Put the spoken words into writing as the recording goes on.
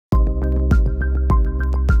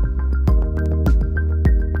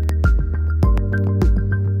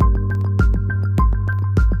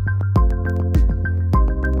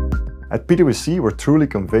At PwC, we're truly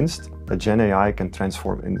convinced that Gen AI can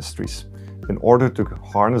transform industries. In order to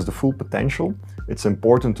harness the full potential, it's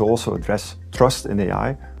important to also address trust in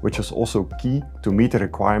AI, which is also key to meet the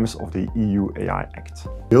requirements of the EU AI Act.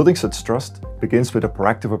 Building such trust begins with a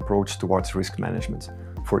proactive approach towards risk management.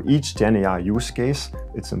 For each Gen AI use case,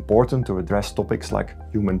 it's important to address topics like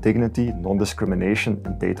human dignity, non-discrimination,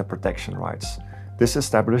 and data protection rights. This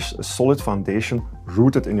establishes a solid foundation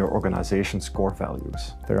rooted in your organization's core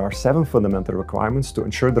values. There are 7 fundamental requirements to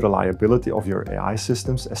ensure the reliability of your AI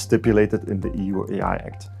systems as stipulated in the EU AI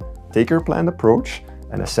Act. Take your planned approach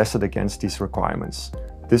and assess it against these requirements.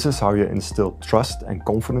 This is how you instill trust and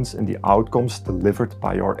confidence in the outcomes delivered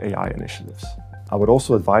by your AI initiatives. I would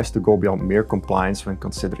also advise to go beyond mere compliance when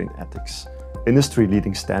considering ethics.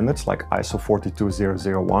 Industry-leading standards like ISO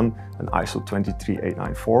 42001 and ISO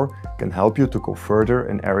 23894 can help you to go further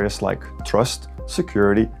in areas like trust,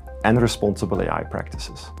 security, and responsible AI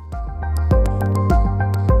practices.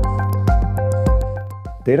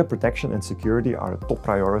 Data protection and security are a top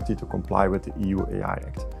priority to comply with the EU AI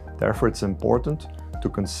Act. Therefore, it's important to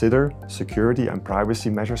consider security and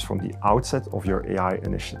privacy measures from the outset of your AI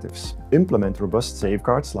initiatives. Implement robust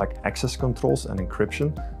safeguards like access controls and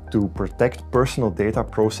encryption to protect personal data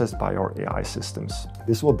processed by your AI systems.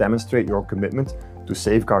 This will demonstrate your commitment to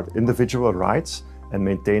safeguard individual rights and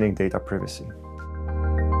maintaining data privacy.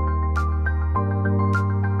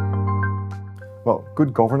 Well,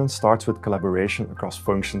 good governance starts with collaboration across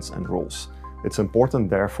functions and roles. It's important,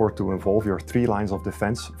 therefore, to involve your 3 lines of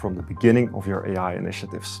defense from the beginning of your AI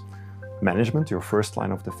initiatives. Management, your first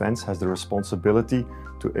line of defense, has the responsibility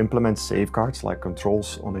to implement safeguards like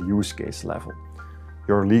controls on a use case level.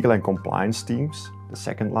 Your legal and compliance teams, the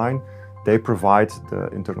second line, they provide the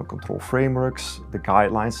internal control frameworks, the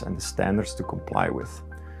guidelines, and the standards to comply with.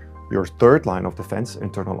 Your third line of defense,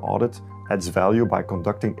 internal audit, adds value by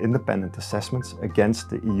conducting independent assessments against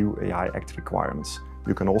the EU AI Act requirements.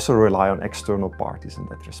 You can also rely on external parties in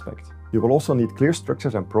that respect. You will also need clear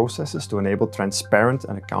structures and processes to enable transparent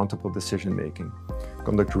and accountable decision-making.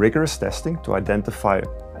 Conduct rigorous testing to identify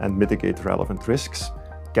and mitigate relevant risks,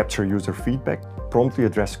 capture user feedback, promptly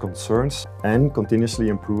address concerns, and continuously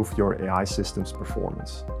improve your AI system's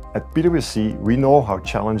performance. At PwC, we know how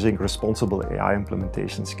challenging responsible AI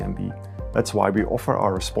implementations can be. That's why we offer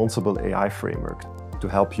our Responsible AI framework to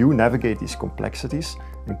help you navigate these complexities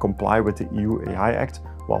and comply with the EU AI Act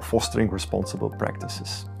while fostering responsible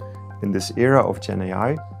practices. In this era of Gen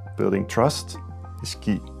AI, building trust is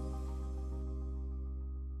key.